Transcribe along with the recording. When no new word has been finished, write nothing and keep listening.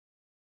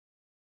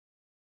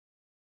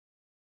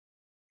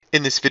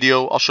In this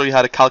video, I'll show you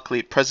how to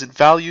calculate present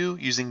value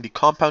using the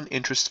compound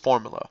interest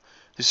formula.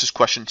 This is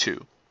question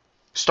 2.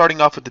 Starting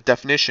off with the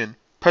definition,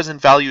 present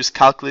value is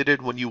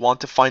calculated when you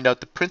want to find out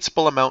the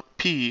principal amount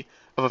P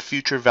of a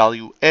future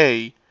value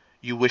A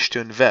you wish to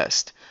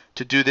invest.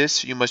 To do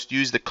this, you must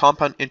use the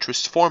compound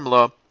interest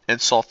formula and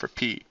solve for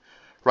P.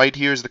 Right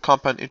here is the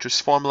compound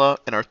interest formula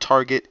and our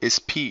target is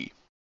P.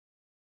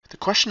 The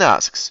question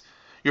asks,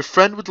 your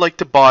friend would like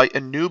to buy a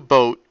new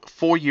boat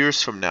 4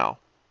 years from now.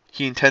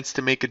 He intends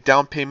to make a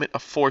down payment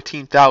of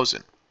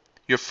 $14,000.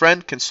 Your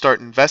friend can start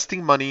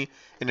investing money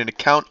in an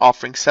account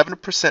offering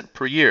 7%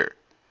 per year,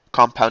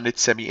 compounded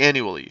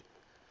semi-annually.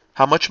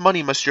 How much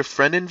money must your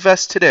friend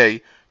invest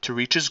today to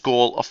reach his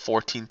goal of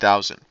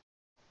 $14,000?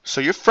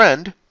 So your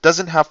friend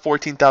doesn't have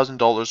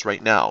 $14,000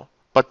 right now,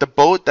 but the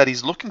boat that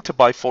he's looking to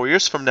buy 4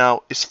 years from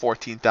now is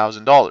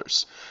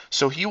 $14,000.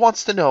 So he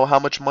wants to know how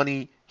much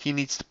money he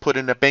needs to put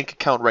in a bank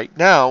account right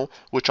now,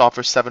 which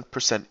offers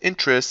 7%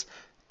 interest,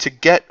 to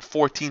get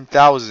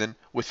 $14,000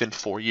 within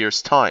 4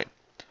 years' time.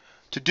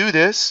 To do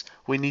this,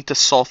 we need to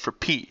solve for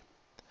P.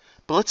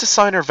 But let's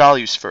assign our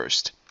values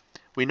first.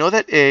 We know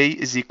that A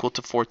is equal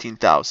to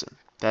 14,000.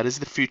 That is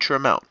the future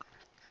amount.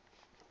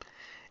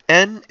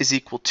 N is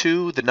equal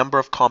to the number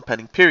of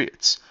compounding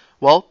periods.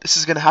 Well, this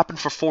is going to happen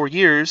for 4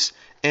 years,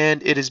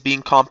 and it is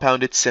being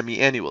compounded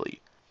semi-annually.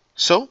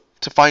 So,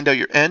 to find out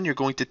your N, you're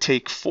going to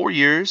take 4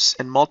 years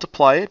and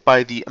multiply it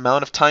by the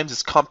amount of times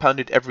it's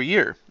compounded every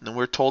year. And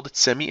we're told it's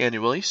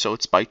semi-annually, so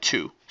it's by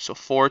 2. So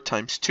 4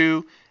 times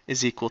 2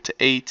 is equal to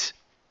 8.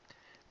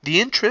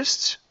 The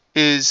interest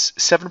is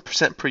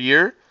 7% per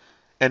year,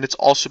 and it's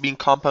also being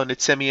compounded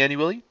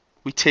semi-annually.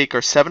 We take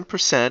our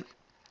 7%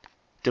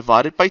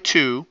 divided by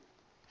 2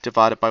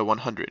 divided by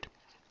 100.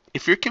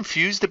 If you're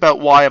confused about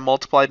why I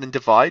multiplied and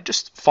divide,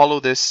 just follow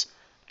this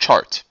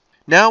chart.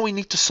 Now we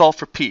need to solve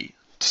for P.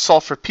 To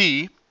solve for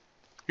P,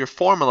 your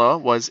formula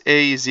was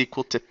A is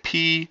equal to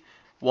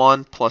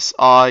P1 plus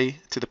I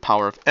to the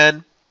power of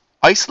N.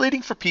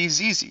 Isolating for P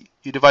is easy.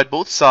 You divide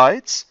both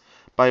sides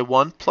by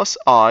 1 plus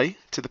I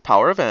to the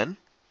power of N,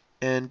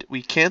 and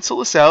we cancel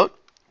this out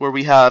where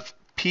we have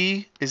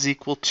P is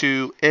equal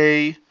to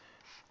A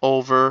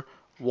over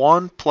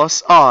 1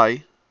 plus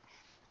I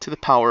to the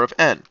power of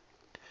N.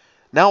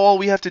 Now all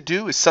we have to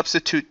do is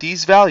substitute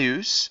these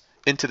values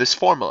into this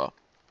formula.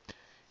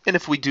 And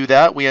if we do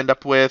that, we end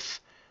up with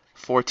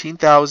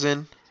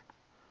 14,000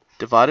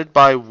 divided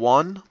by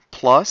 1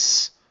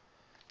 plus,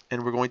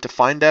 and we're going to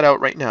find that out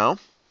right now,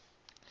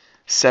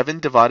 7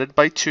 divided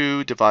by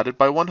 2 divided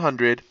by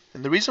 100.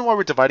 And the reason why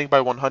we're dividing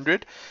by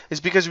 100 is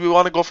because we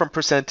want to go from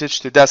percentage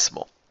to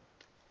decimal.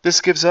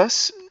 This gives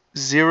us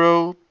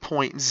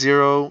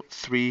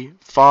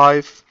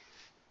 0.035,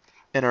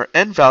 and our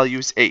N value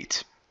is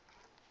 8.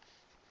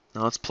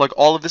 Now let's plug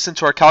all of this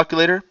into our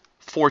calculator.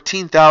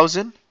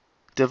 14,000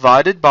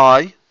 divided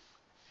by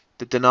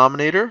the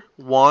denominator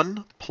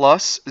 1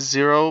 plus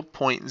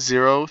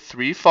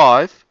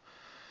 0.035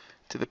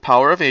 to the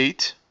power of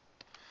 8,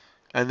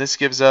 and this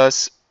gives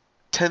us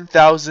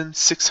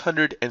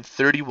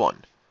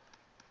 10,631.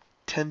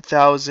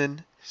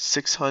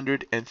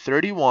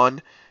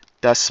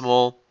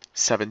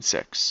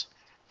 10,631.76.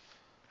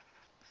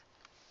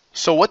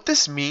 So what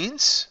this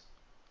means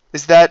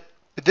is that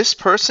this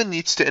person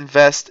needs to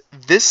invest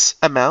this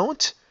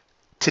amount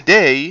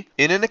today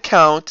in an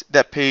account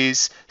that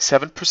pays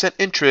 7%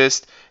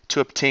 interest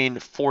to obtain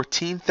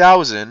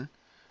 14,000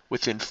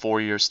 within 4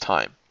 years'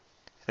 time.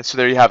 And so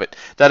there you have it.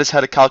 That is how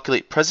to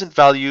calculate present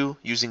value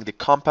using the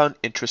compound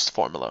interest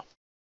formula.